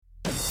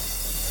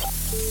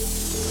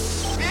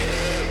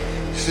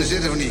Er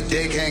zitten van die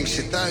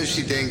dikhengsten thuis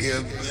die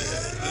denken...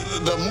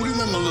 wat moet ik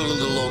met mijn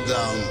lullende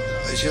lockdown?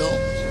 Weet je wel?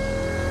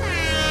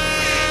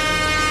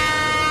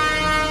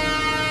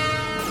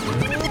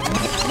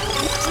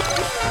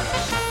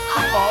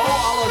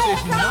 Oh, alles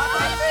is nat.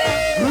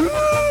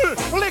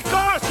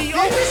 Lekkasie,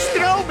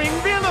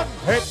 overstroming, Willem.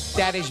 Hup,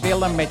 daar is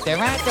Willem met de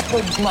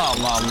waterpomp. Man.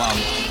 Ik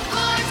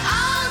word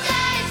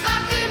altijd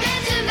wakker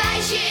met een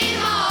wijsje in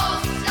mijn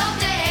hoofd. Dat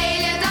de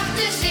hele dag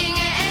te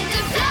zingen en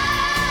te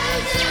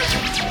fluiten.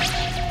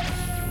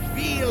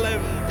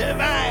 Willem de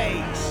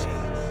Wijs.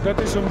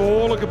 Dat is een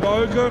behoorlijke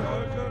buiker.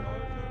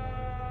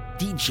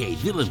 DJ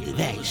Willem de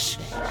Wijs.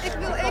 Ik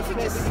wil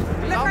eventjes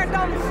lekker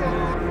dansen.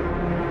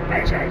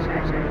 BijZijn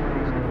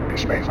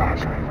is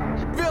Meemaken.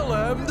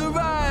 Willem de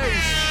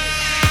Wijs.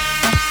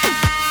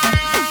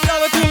 Ja,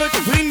 natuurlijk,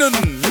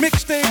 vrienden.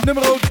 Mixtape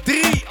nummer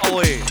 3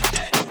 alweer.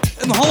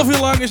 Een half uur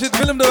lang is het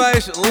Willem de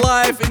Wijs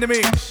live in de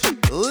mix.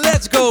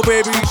 Let's go,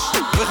 babies.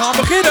 We gaan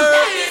beginnen.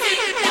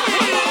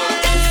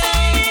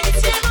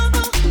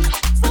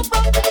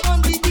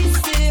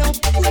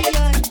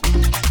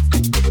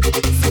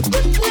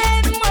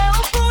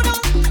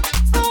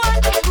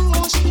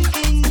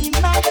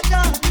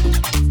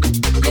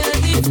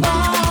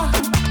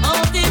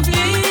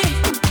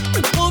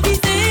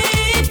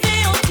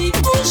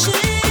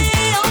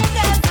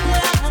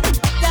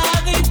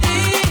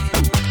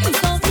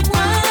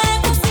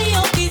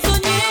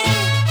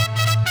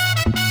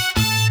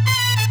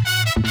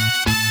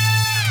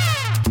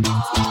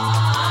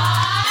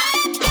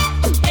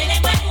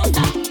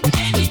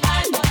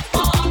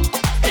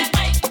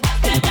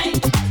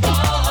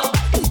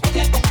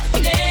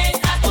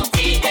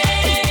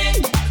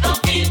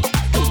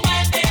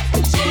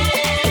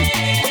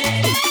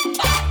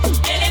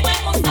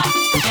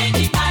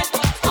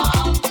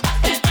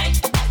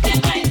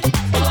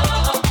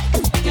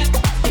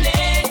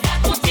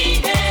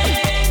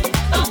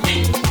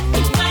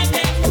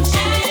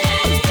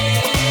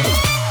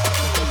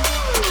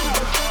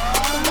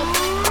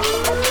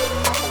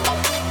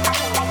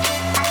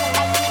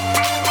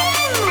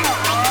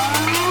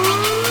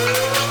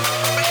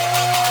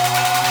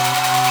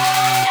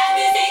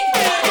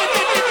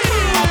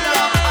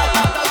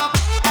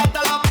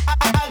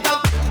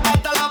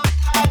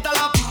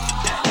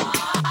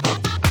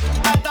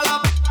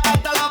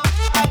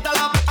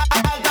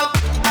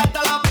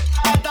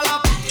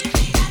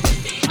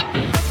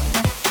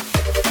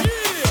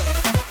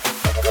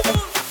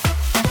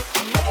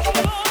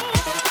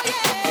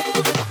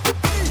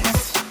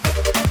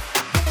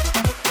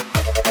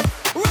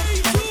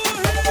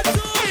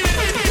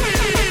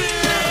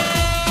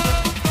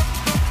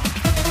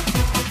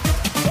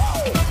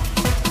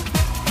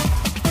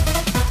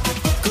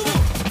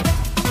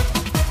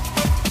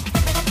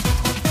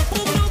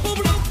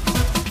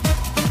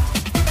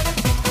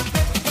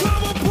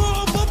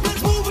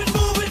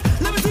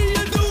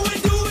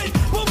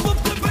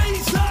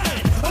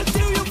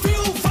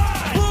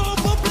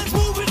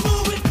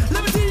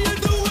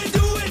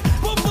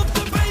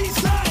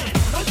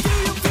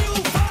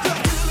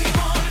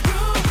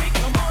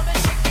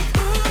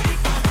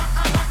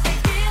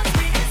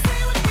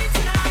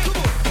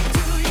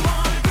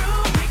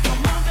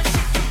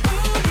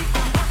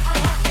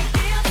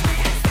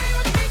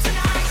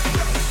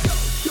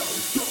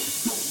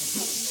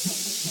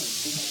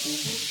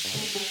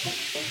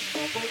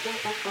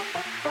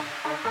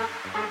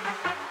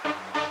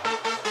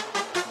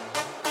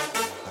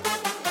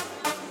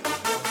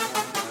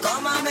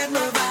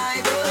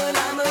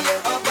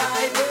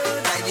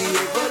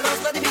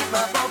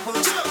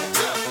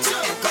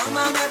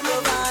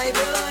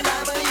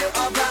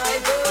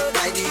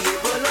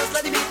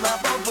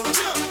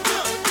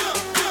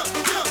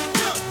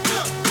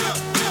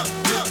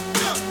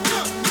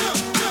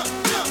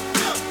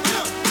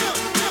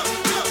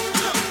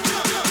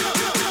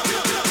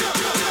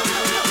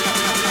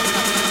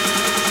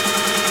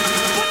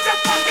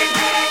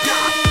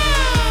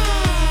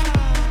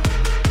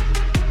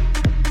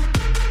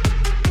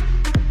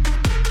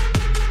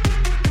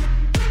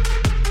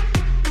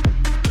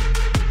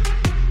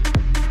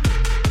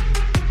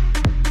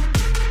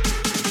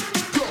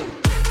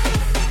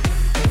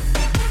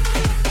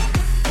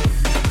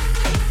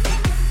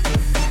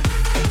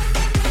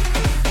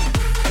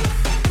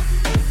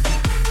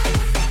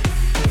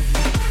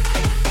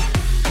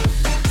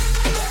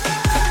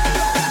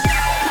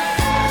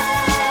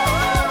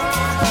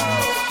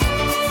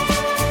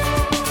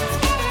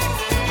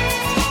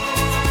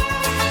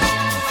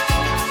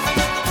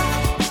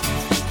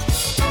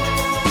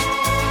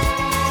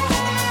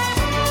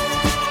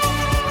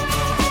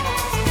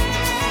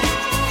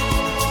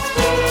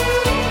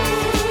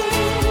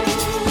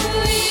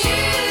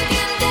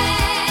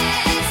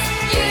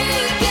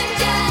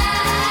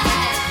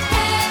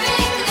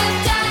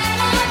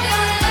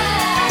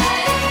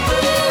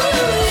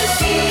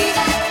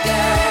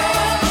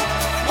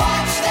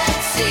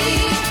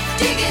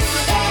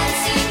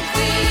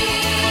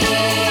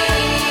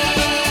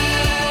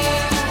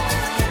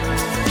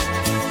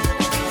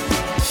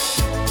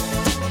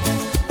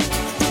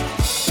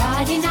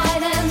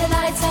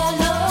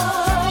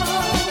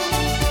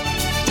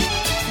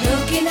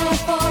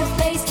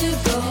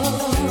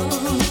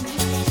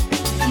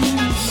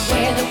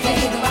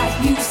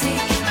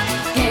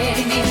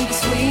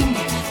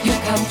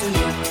 come to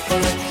look for a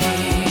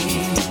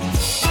king.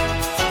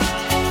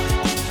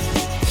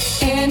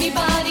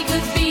 Anybody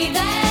could be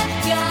that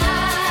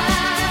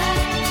guy.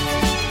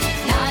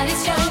 Night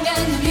is young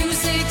and the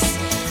music's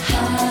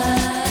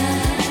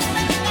high.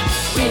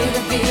 With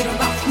a bit of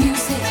rock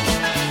music,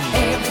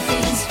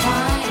 everything's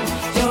fine.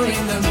 You're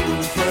in the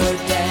mood for a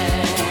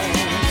dance.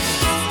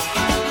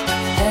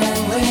 And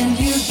when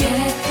you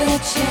get the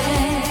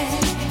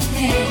chance,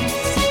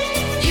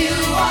 you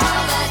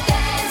are the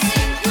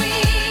dancing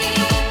queen.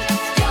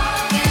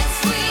 Young and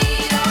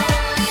sweet,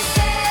 only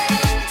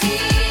 17.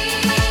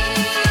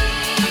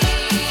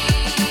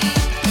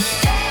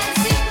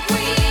 Dancing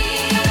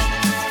queen,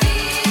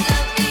 feel the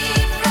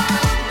beat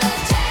from the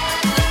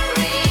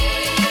tambourine.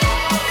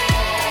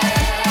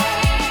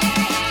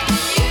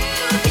 You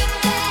can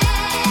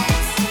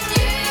dance,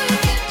 you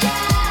can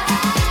jive,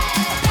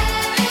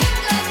 having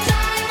the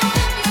time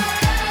of your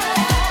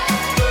life.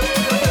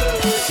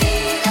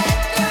 See that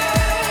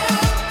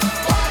girl,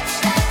 watch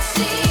that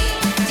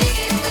scene,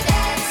 dig the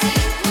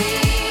dancing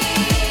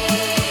queen.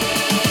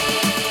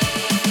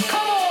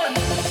 Come on.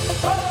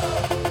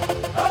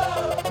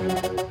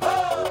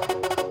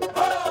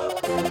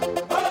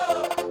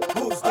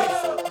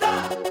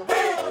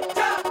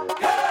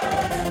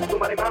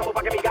 Súmale mambo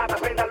pa' que mi gata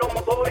prenda los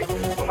motores.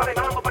 Súmale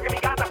mambo pa' que mi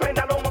gata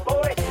prenda los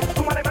motores.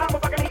 Súmale mambo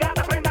pa' que mi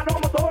gata prenda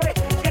los motores.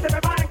 Que se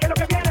preparen que lo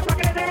que viene es pa'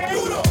 que le den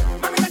duro.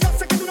 Mamita, yo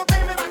sé que tú no te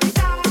me vas a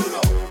quitar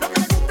duro. Lo que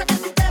me gusta es que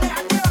tú te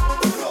dejas llevar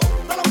duro.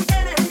 Todos los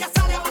weekends ella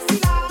sale a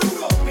vacilar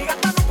duro. Mi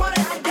gata no puede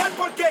janguear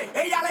porque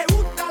ella le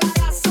gusta la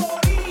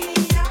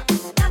gasolina.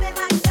 Dame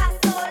más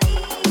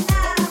gasolina,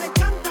 Le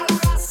encanta la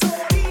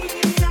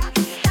gasolina.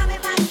 dame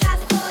más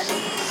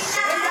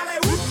gasolina, Ella le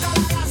gusta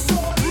la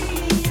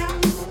gasolina.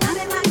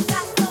 dame más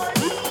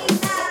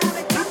gasolina, Le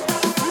encanta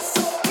la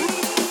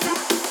gasolina.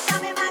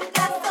 dame más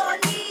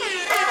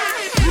gasolina.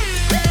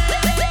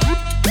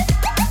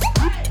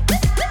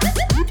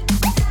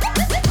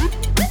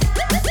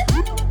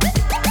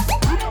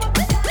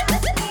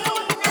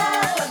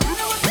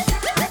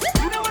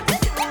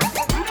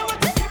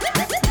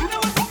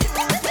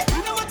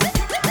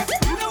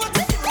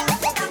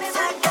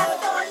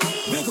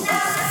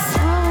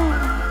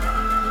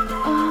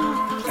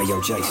 Hey,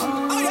 yo, Jason.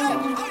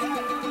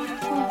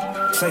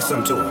 Say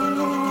something to her.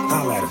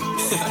 Holla at her.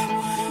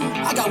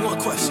 I got one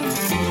question.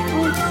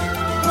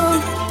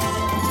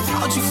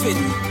 How'd you fit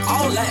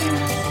all that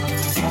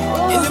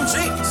in them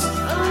jeans?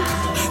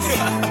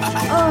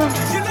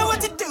 You know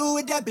what to do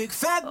with that big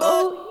fat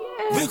butt.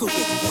 Wiggle,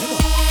 wiggle, wiggle.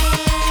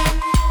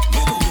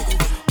 Wiggle, wiggle,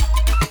 wiggle.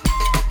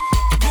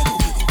 Wiggle,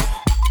 wiggle, wiggle.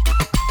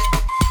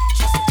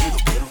 Just a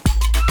little bit.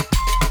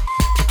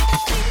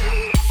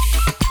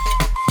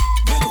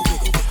 Wiggle,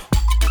 wiggle, wiggle.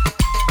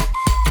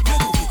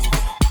 Wiggle, wiggle,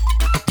 wiggle.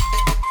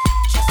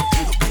 Just a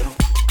little bit.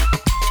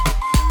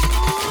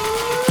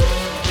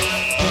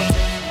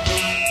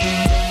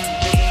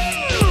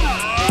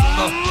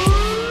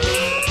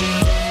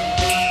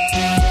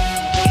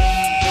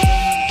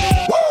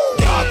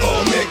 Y'all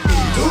gon' make me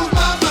lose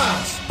my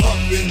mind. Up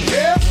in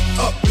here,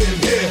 up in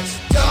here.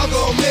 Y'all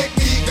gon' make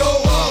me go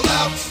all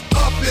out.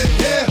 Up in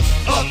here,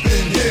 up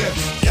in here.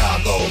 Y'all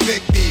gon'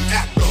 make me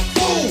act a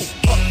fool.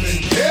 Up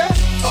in here,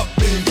 up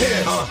in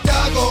here.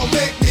 Y'all gon'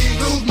 make me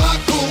lose my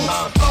cool.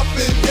 Up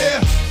in here,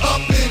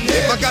 up in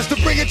here. If I got to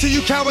bring it to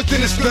you cowards,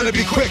 then it's gonna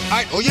be quick.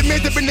 Alright, all your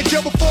men that been in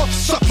jail before,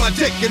 suck my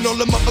dick. And all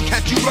the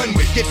motherfuckers you run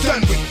with, get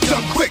done with,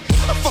 done quick.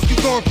 The fuck you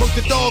going broke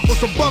the dog with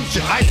some bum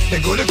shit? Alright,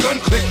 they go to gun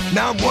click.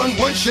 Now I'm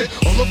one shit,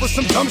 all over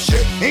some dumb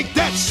shit. Ain't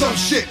that some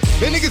shit?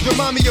 And niggas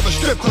remind me of a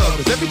strip club.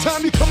 Cause every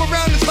time you come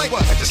around, it's like,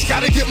 what? I just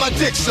gotta get my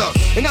dick sucked.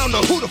 And I don't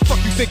know who the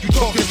fuck you think you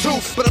talking to,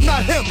 but I'm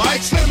not him,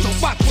 I Slim, so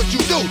watch what you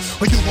do.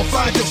 Or you gon'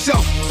 find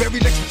yourself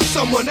buried next to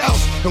someone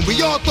else. And we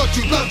all thought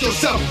you loved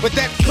yourself, but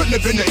that couldn't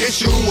have been the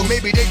issue. Or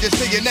maybe they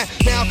just saying that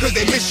now cause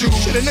they miss you.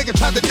 Shit, a nigga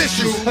tried to diss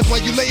you. That's why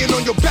you laying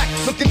on your back,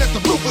 looking at the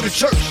roof of the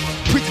church.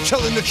 Preacher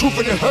telling the truth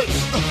and it hurts.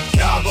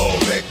 Y'all gon'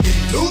 make me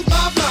lose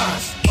my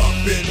mind.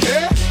 Up in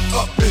here,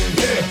 up in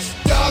here.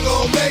 Y'all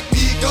gon' make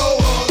me go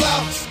all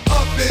out.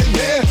 Up in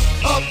here,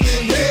 up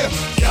in here.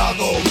 Y'all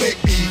gon'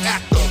 make me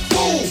act a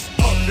fool.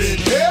 Up in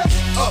here,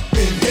 up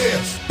in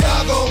here.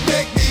 Y'all gon'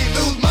 make me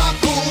lose my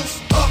cool.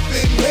 Up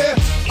in here,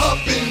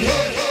 up in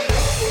here.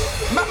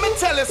 Let me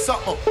tell you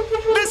something.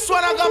 This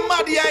one I got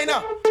mad here, you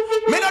know.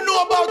 Me don't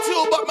know about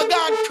you, but me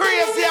gone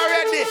crazy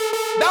already.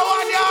 That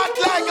one you hot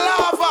like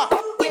lava.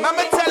 Let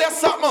me tell you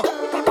something.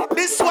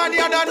 This one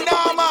you not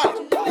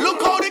normal.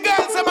 Look how the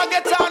girls them a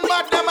get on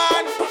mad, them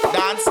man.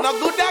 Dance not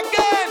good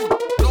again.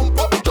 Jump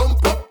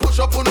up, push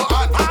up on no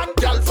hand. And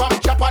girl from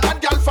Japan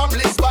and girl from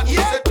Lisbon.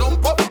 Yeah. Say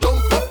jump up,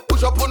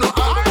 push up on no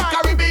hand.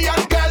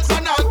 Caribbean girls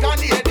and all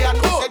Canadian.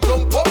 Say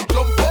jump up,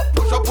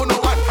 push up on no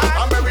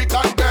hand.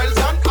 American girls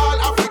and all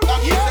African.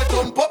 Yeah. Say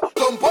jump up,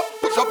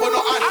 push up on no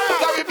hand.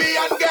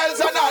 Caribbean girls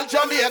and all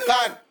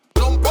Jamaican.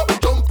 Jump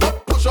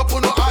up, push up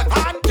on no hand.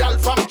 And girl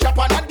from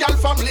Japan and girl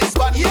from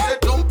Lisbon. Yeah. Say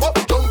jump up,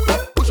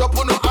 push up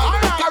on no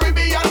hand.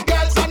 Caribbean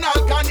girls and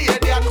all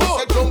Canadian.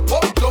 Say jump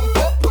up,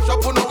 push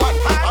up on no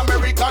hand.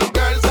 American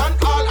girls and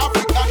all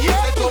African.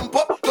 Yeah. Say jump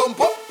up,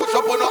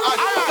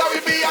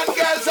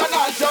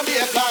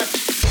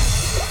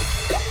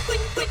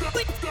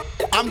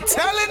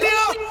 telling you.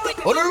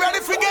 Are you ready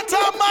for get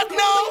all mad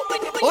now?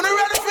 Are you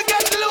ready for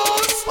get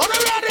loose? Are you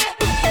ready?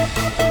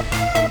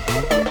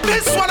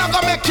 This one I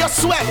gonna make you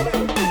sweat.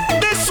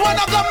 This one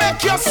I gonna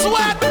make you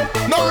sweat.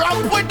 No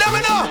ramp with them,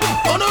 you know.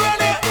 Are you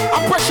ready? I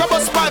pressure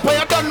bus pipe and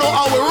you don't know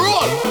how we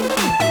roll.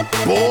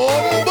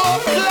 Boom, boom,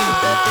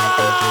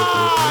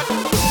 clad.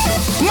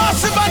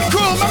 Massive and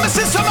crew, let me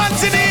see some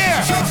hands in the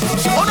air.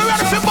 Are you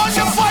ready for bunch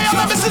of fire?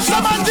 Let me see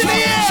some hands in the air.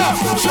 Are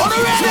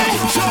you ready?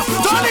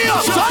 Turn it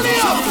up, turn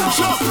it up.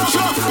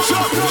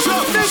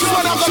 This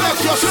one I gonna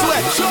make you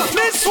sweat.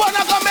 This one I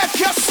gonna make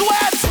you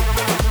sweat.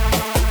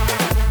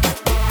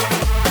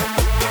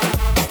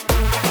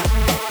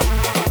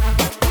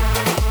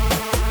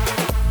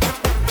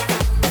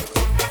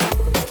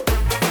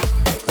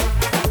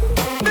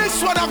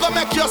 This one I gonna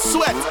make you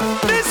sweat.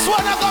 This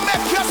one I gonna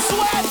make you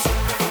sweat.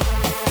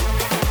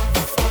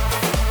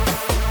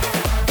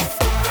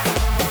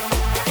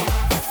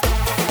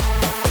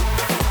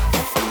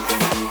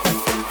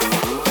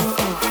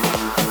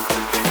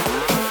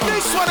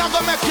 This one I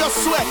gonna make you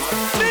sweat.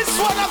 This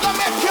one I gonna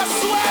make you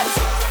sweat.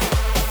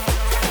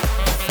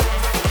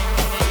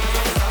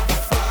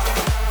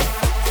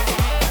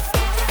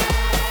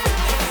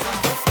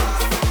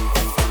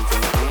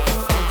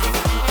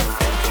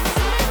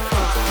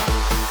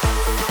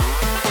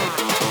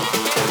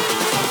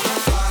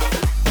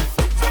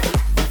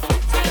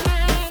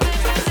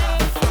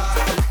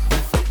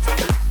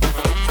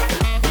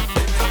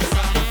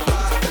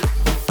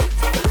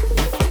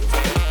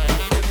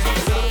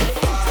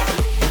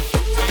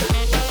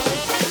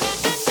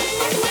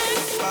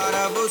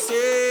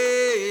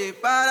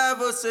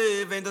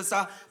 Vem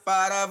dançar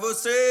para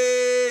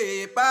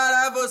você,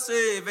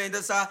 vem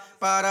dançar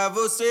para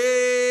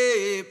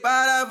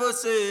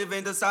você,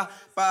 vem dançar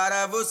para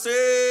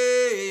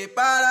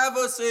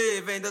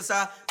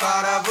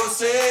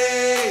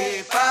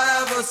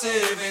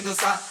você, vem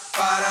dançar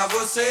para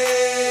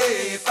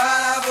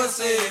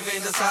você,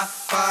 vem dançar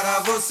para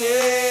você,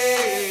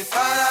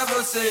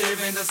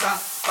 vem dançar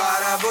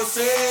para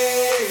você,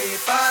 vem dançar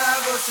para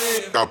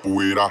você,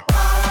 Capoeira.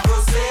 para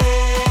você.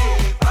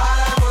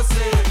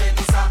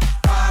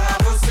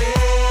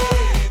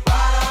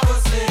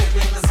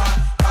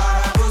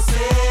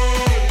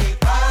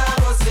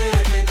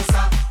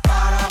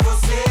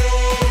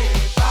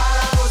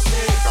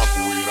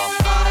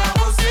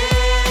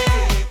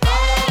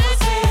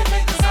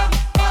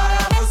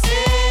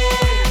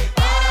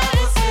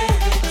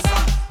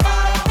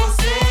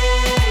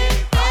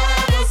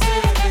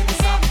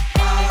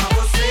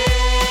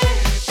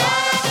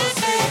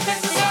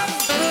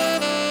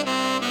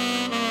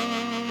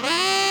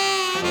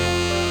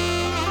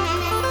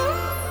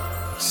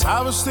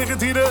 S'avonds tegen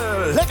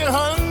tieren, lekker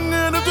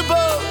hangen op de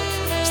boot.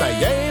 Sta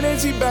jij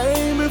ineens hier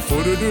bij me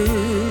voor de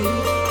deur?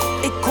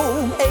 Ik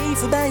kom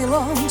even bij je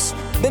langs,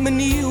 ben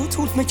benieuwd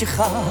hoe het met je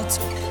gaat.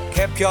 Ik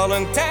heb je al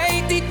een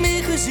tijd niet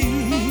meer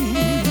gezien.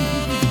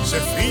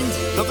 Zeg vriend,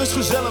 dat is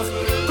gezellig,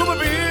 kom maar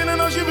binnen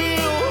als je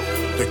wil.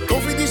 De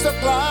koffie die staat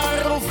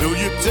klaar, of wil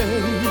je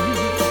thee?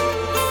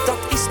 Dat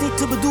is niet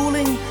de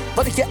bedoeling,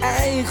 wat ik je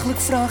eigenlijk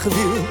vragen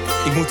wil.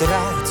 Ik moet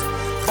eruit,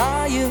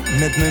 ga je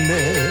met me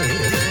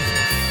mee?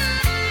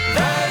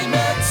 Wij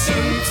met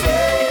z'n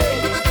twee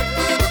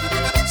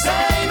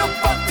zijn op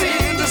pad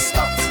in de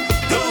stad.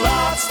 De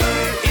laatste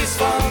is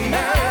van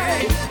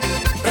mij.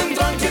 Een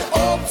drankje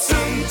op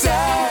zijn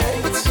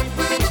tijd.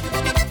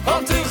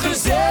 Wat een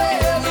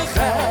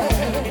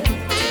gezelligheid.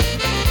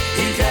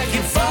 Hier krijg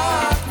je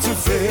vaak te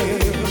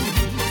veel,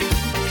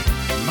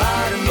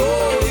 maar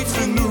nooit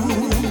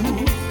genoeg.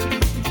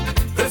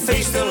 We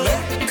feesten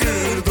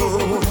lekker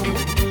door,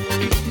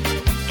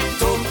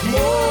 tot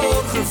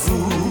morgen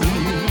vroeg.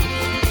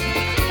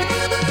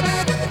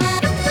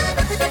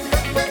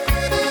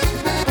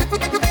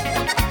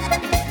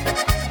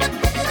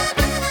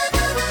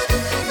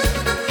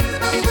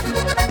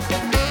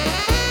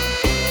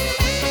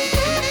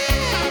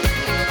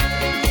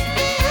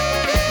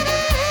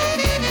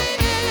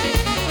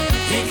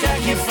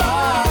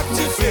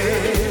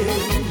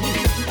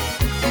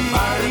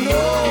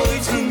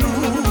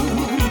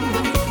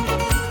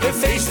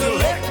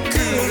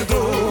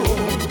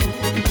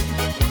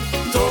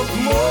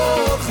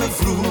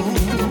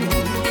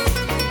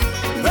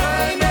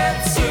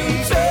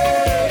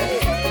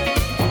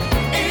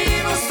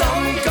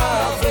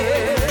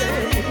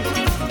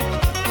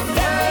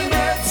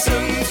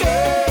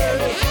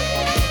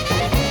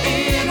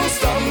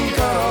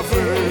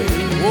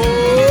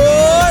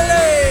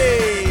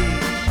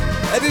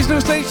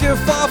 Je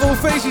Favo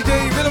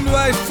VCJ Willem de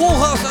Wijs vol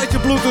gas uit je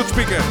Bluetooth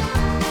speaker.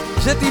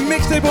 Zet die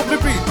mixtape op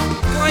repeat.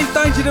 Klein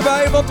tandje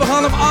erbij, want we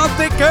gaan hem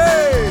aantikken.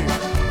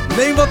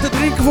 Neem wat te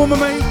drinken voor me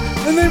mee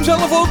en neem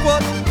zelf ook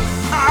wat.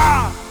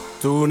 Ah!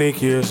 Toen ik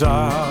je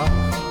zag,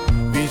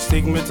 wist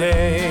ik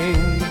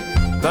meteen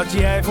dat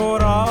jij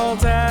voor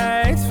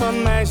altijd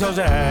van mij zou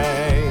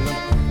zijn.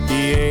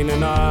 Die ene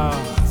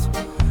nacht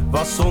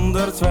was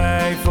zonder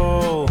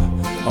twijfel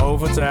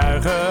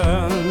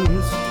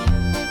overtuigend.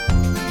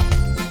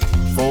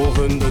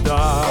 Volgende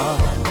dag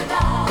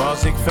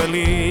was ik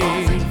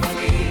verliefd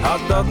Had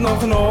dat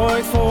nog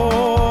nooit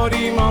voor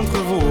iemand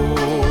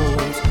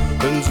gevoeld.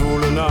 Een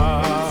zwoele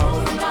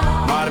nacht,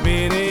 maar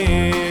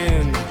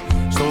binnenin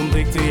stond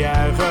ik te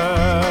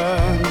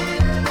juichen.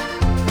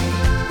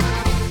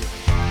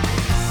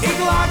 Ik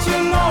laat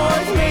je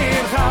nooit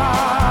meer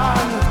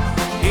gaan.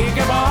 Ik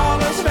heb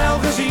alles wel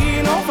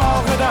gezien of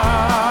al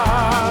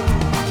gedaan.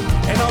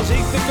 En als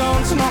ik de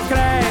kans nog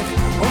krijg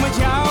om met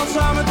jou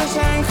samen te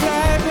zijn,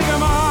 grijp ik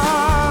hem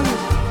aan.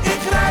 Ik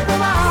grijp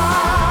hem aan.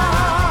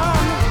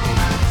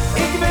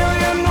 Ik wil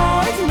je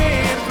nooit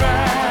meer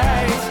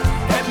kwijt.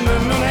 Heb me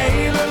mijn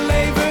hele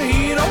leven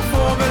hierop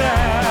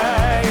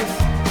voorbereid.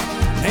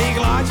 Nee, ik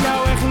laat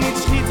jou echt niet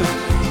schieten.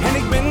 En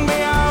ik ben bij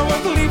jou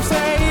het liefst de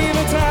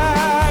hele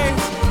tijd.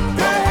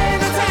 De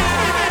hele tijd.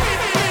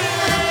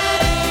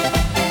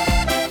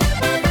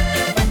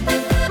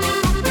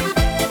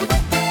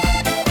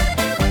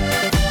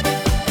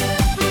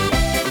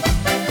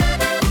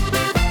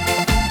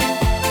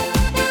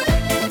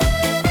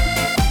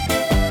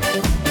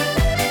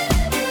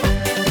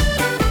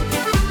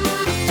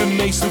 De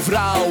meeste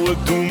vrouwen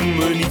doen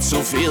me niet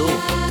zoveel.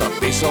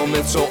 Dat is al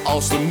net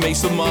zoals de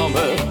meeste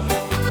mannen.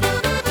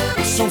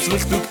 Soms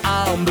ligt het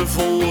aan de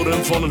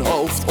voren van een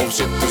hoofd, of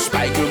zit de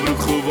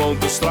spijkerbroek gewoon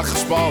te strak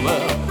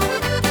gespannen.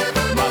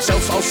 Maar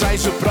zelfs al zijn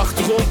ze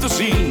prachtig om te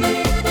zien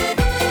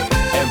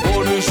en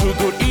worden ze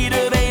door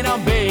iedereen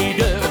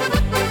aanbeden,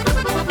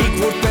 ik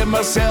word er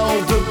maar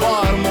zelden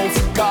warm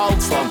of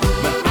koud van.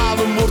 Mijn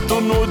adem wordt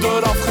er nooit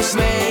door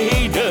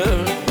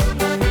afgesneden.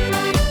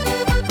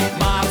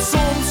 Maar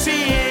soms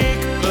zie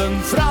ik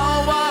een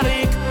vrouw waar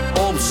ik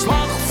op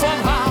slag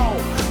van hou,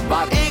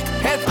 waar ik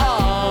het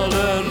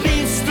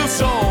allerliefste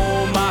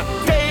zomaar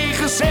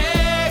tegen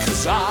zeggen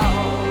zou.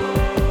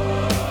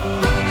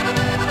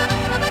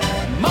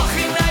 Mag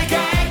ik naar je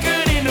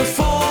kijken in het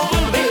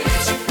volle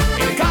licht,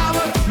 in de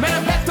kamer met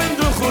een bed en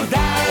de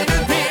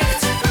gordijnen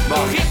dicht?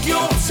 Mag ik je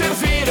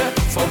observeren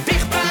van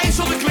dichtbij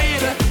zonder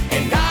kleren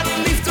en daar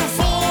de liefde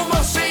vol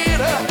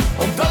masseren,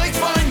 omdat ik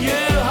van je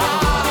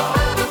hou?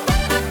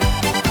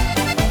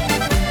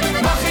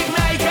 Mag ik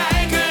naar je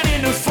kijken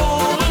in het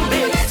volle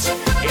licht,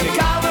 in de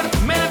kamer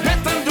met een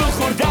bed en de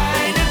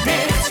gordijnen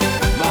dicht?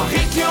 Mag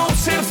ik je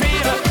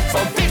observeren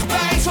van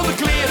dichtbij zonder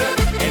kleren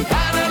en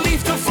daar de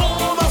liefde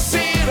vol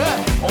masseren,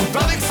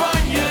 omdat ik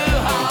van je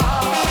hou?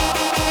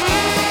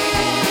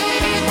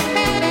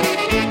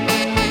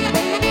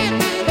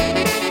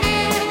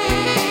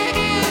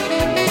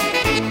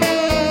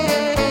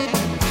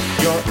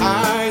 Your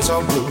eyes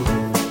are blue,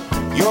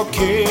 your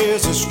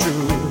kiss is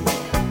true.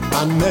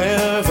 I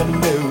never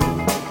knew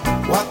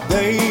what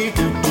they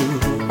could do.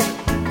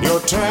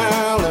 You're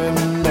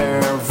telling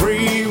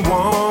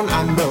everyone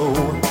I know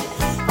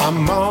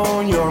I'm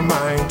on your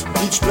mind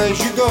each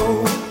place you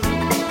go.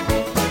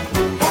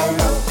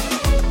 Hello,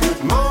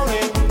 good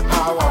morning,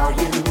 how are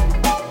you?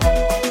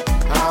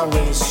 How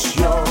is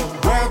your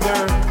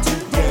weather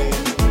today?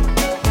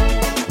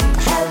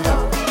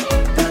 Hello,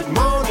 good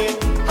morning,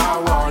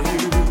 how are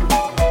you?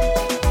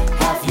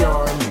 Have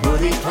your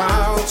moody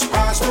clouds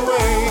passed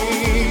away?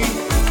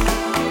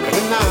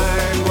 The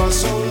night was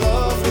so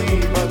lovely,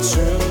 but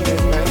soon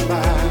it went by.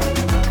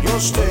 You're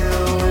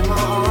still in my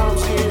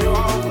arms, dear,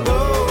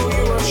 although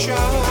you are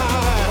shy.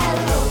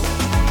 Hello,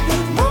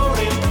 good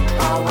morning,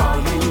 how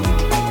are you?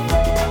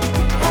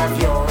 Have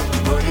your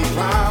moody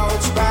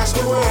clouds passed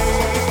away?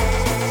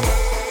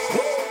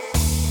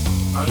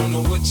 I don't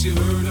know what you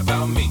heard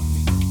about me,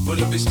 but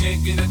a bitch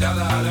can't get a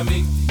dollar out of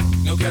me.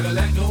 No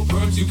Cadillac, no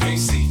perms you can't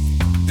see.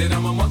 Then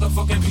I'm a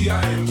motherfucking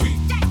P.I.M.P.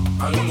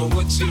 I don't know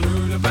what you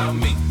heard about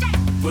me,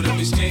 but a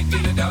bitch can't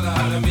get a dollar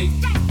out of me.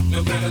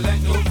 No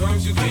Cadillac, no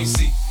perms you can't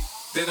see.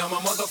 Then I'm a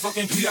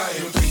motherfucking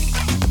P.I.M.P.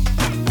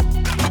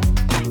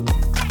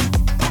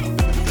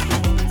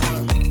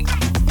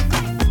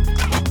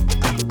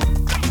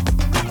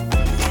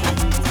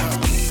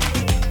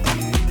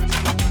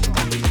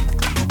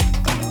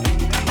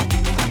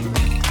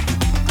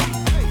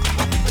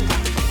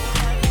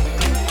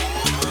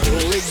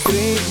 Ik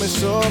drink mijn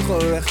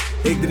zorgen weg.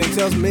 Ik drink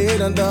zelfs meer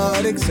dan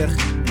dat ik zeg.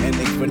 En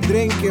ik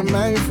verdrink in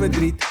mijn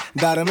verdriet.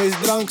 Daarom is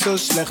drank zo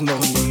slecht nog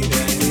niet.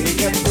 En ik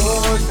heb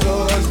dorst,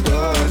 dorst,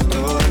 dorst,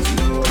 dorst,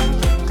 dorst.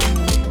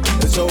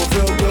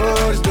 Zoveel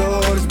dorst,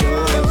 dorst, dorst,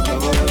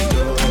 dorst,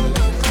 dorst.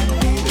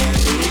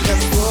 Ik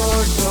heb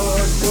dorst,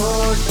 dorst,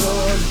 dorst,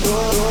 dorst,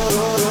 dorst.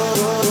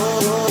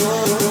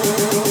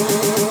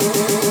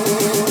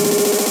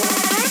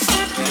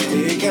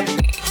 Ik heb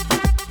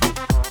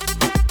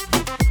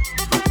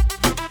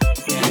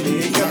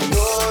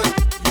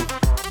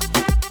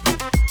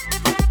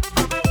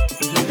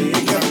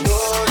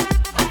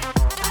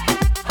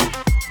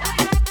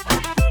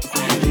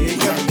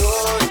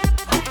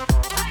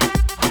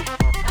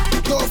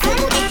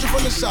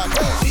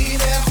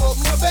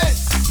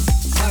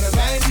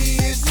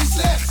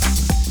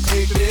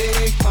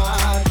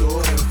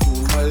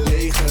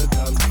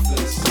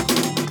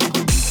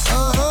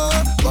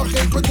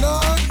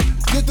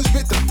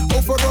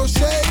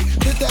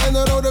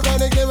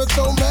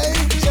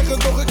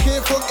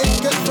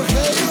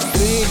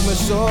mijn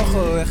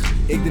zorgen weg.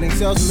 Ik drink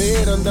zelfs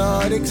meer dan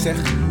dat ik zeg.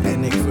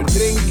 En ik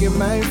verdrink in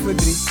mijn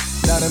verdriet.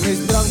 Daarom is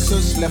drank zo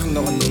slecht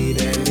nog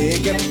niet. En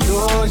ik heb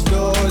dorst.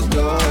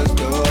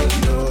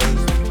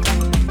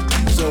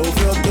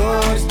 Zoveel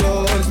dorst.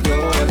 Ik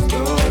heb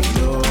dorst.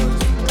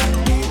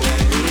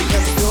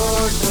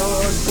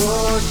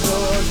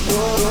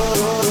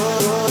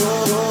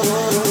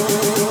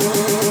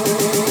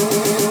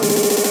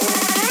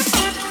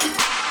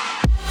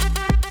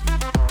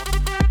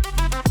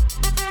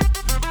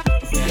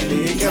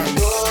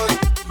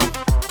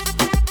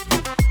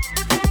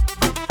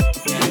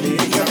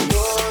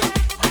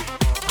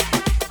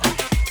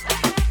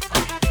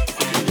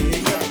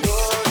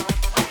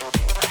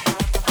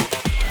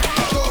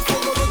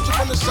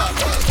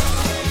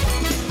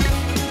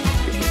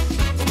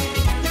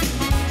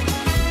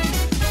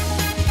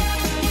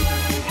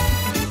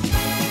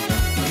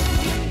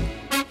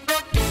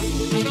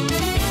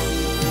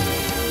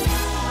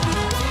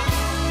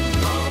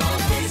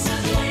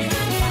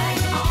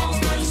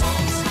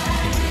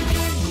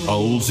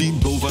 Als hij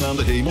bovenaan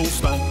de hemel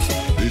staat,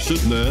 is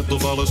het net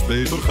of alles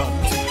beter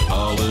gaat.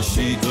 Alles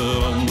ziet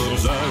er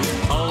anders uit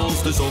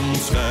als de zon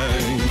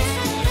schijnt.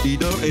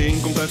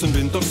 Iedereen komt uit zijn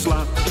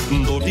winterslaap,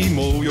 door die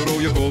mooie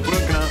rode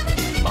koperen knaap.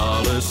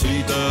 Alles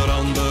ziet er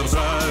anders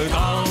uit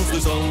als de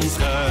zon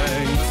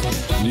schijnt.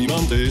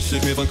 Niemand is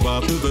zich meer van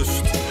kwaad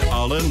bewust,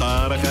 alle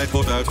narigheid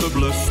wordt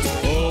uitgeblust.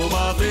 Oh,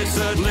 wat is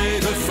het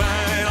leven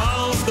fijn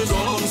als de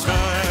zon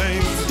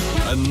schijnt.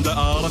 En de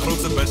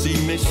allergrootste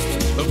pessimist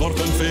wordt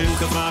een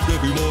veelgevraagde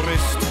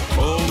humorist.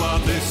 Oh,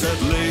 wat is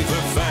het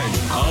leven fijn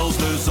als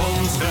de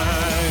zon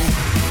schijnt.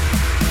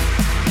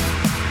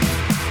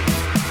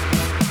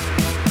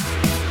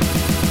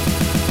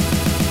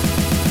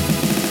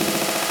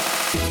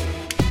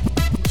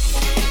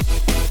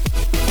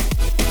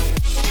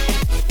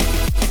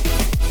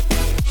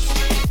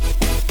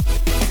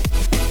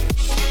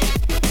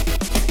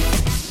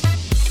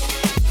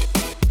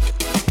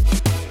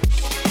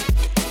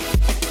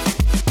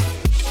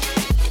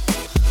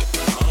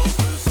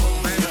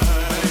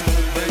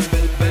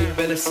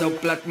 Zo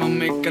plat,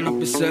 mama, ik kan op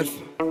je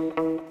surfen.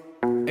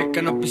 Ik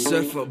kan op je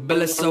surfen.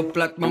 Billen zo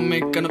plat, mama,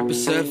 ik kan op je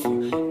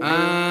surfen.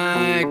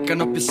 Ah, ik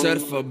kan op je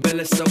surfen.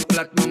 Billen zo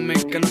plat, mama,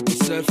 ik kan op je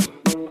surfen.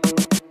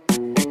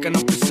 Ik kan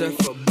op je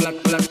surfen.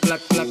 Plak, plak, plak,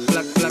 plak,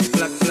 plak, plak,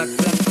 plak, plak,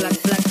 plak,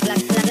 plak, plak, plak, plak.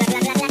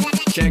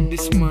 Check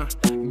this man.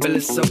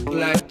 Billen zo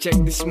plat,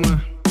 check this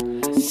man.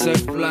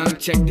 Surfplan,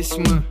 check this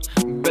man.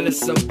 Billen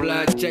zo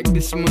plat, check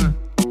this man.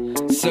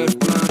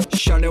 Surfplan,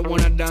 shawty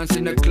wanna dance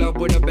in the club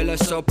with a belly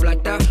so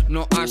plata.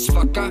 No ass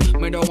fucker,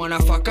 me don't wanna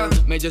fucker,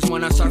 me just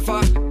wanna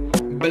surfer.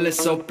 Belly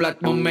so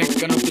plat, my make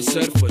can op je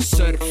surfen.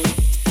 Surf,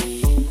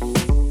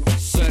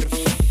 surf,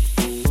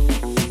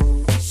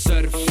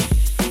 surf.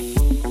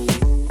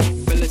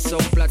 Belly so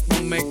plat,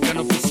 my make can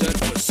op je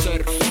surfen.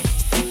 Surf,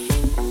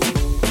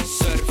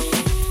 surf,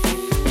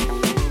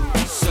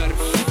 surf.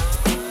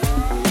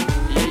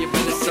 Yeah, je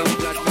belly so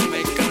plat, my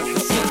make can op je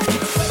surfen.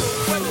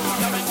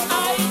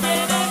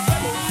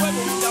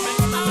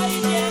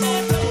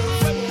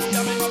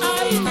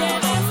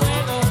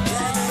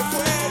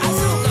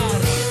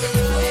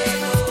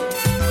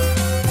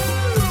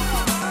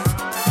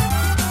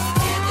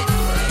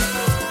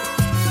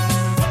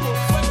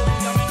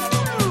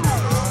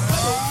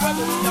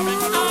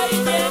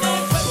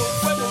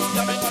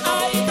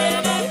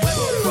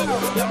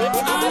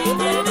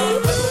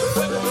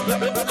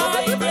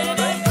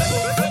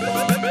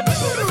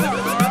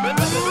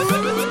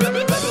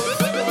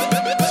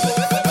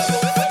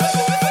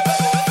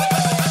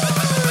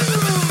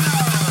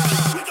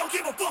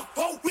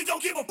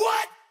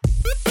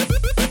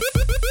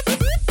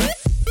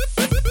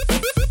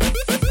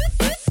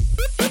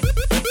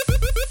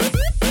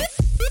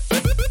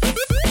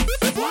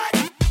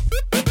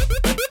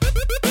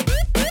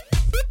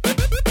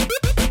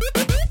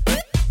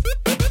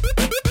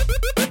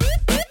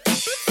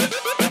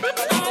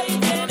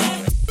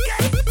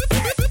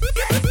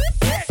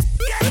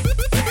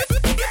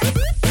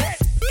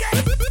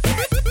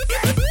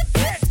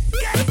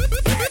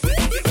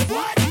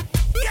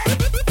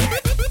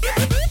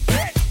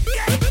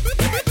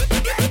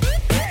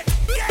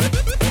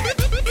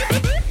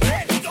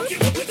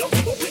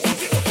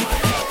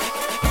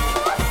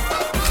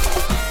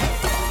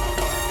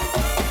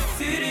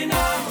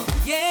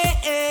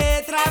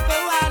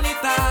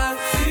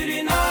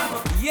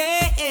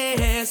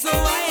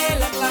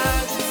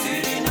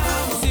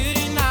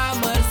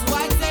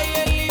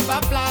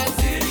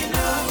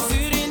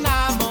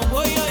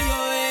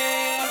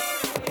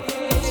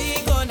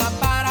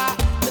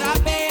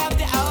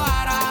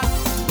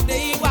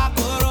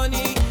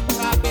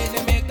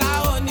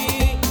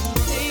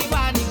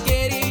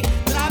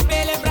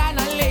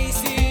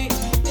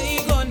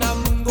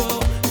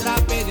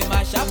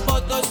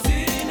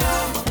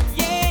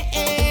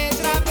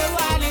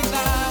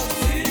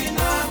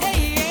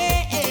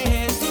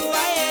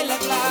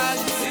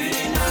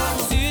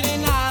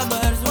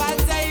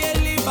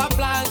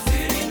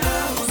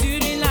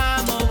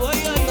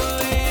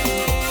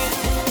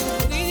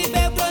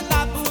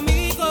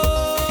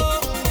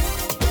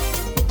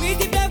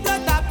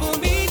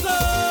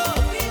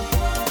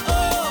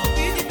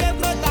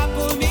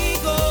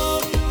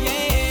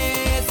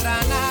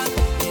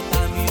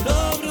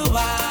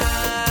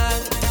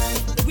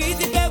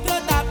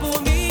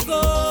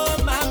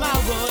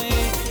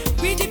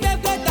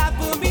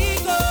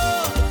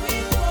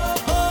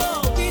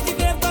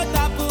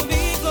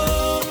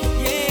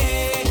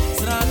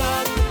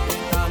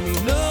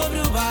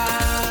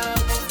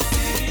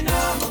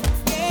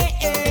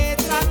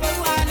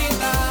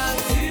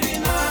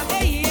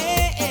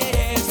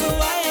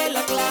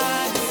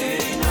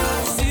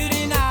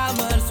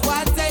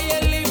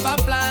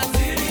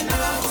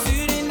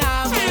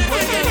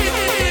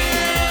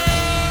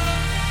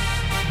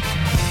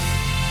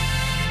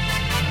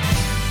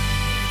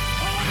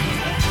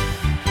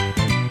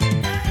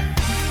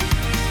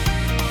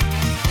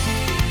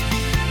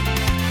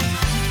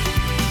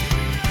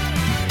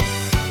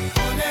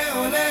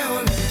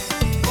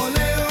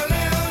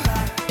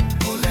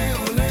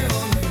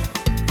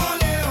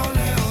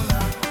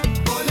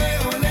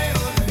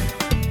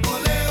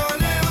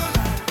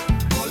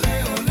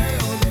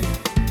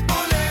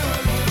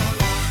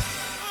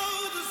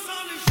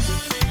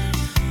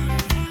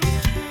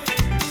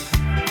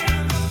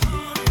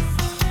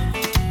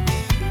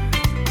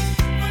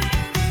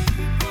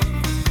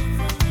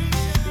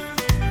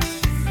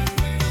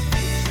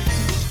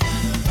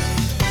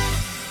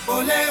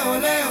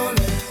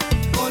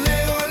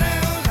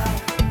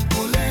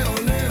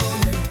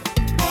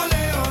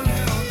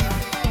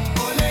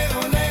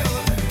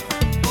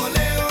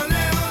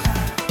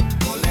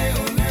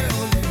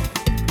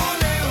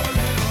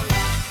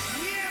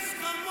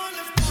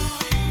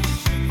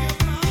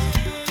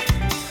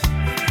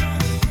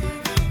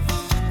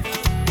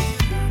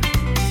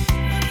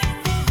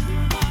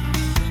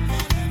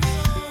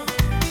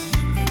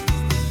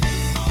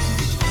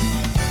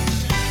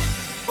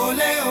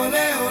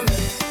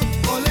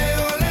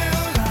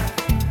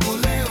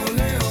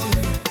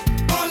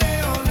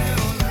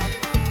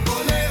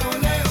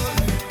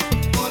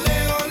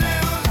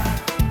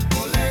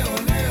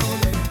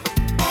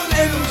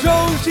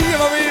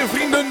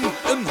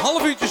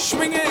 uurtje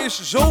swingen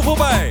is zo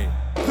voorbij.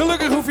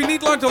 Gelukkig hoef je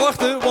niet lang te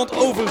wachten, want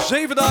over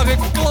 7 dagen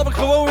klap ik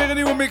gewoon weer een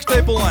nieuwe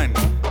mixtape online.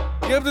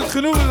 Je hebt het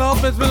genoegen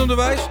gehad met Willem de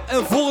Wijs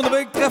en volgende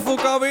week treffen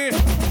we elkaar weer.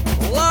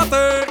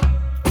 Later!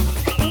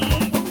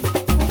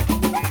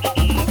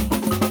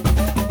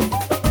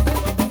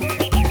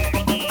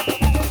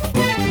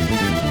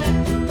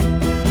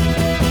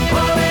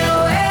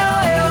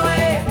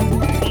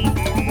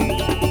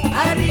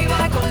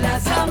 Arriba con la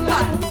samba.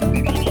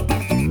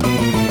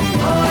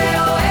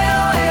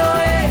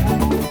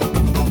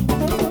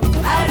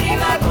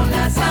 Arriba con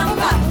la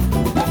samba.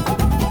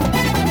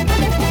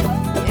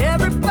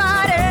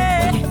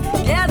 Everybody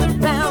gather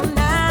round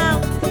now.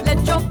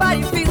 Let your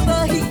body feel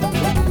the heat.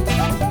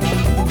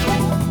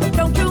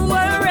 Don't you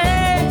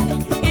worry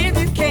if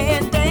you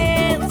can't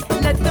dance.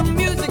 Let the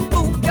music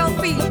move your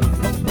feet.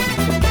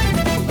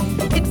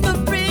 It's the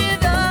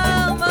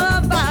rhythm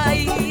of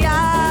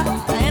Bahia,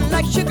 and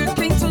like sugar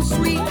cane so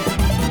sweet.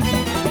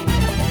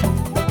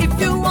 If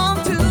you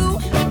want to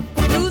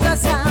do the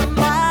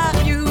samba,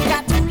 you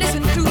got to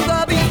listen to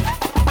the beat.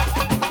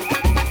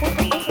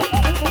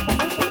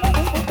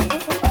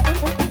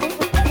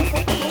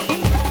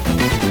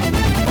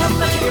 Come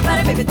on, shake your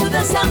body, baby, to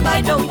the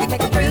samba. No, you can't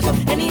control yourself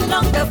any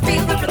longer.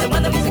 Feel the rhythm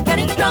when the music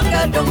getting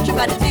stronger. Don't you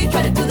body till you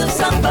try to do the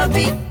samba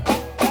beat.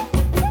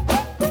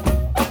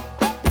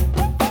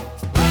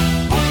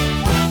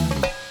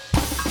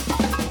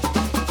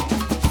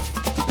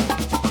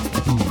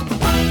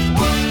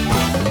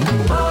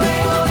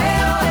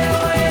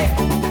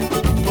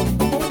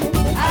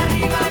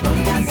 Arriba con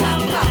la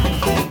samba.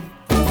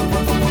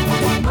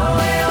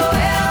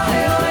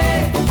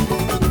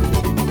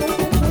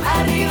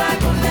 Arriba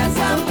con la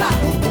samba.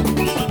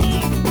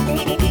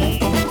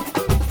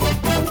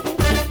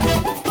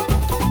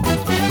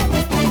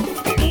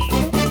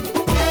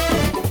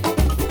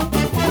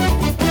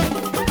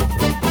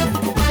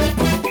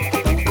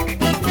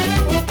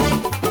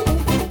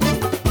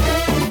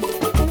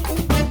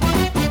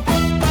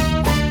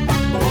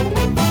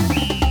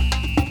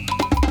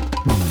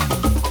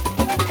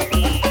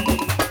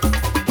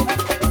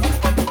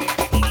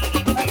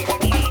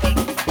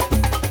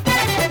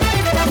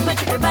 Come on,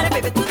 shake your body,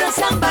 baby, to the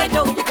samba.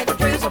 No, you can't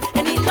control yourself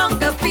any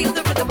longer. Feel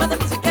the rhythm when the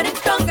music getting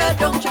stronger.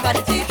 Don't you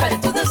body till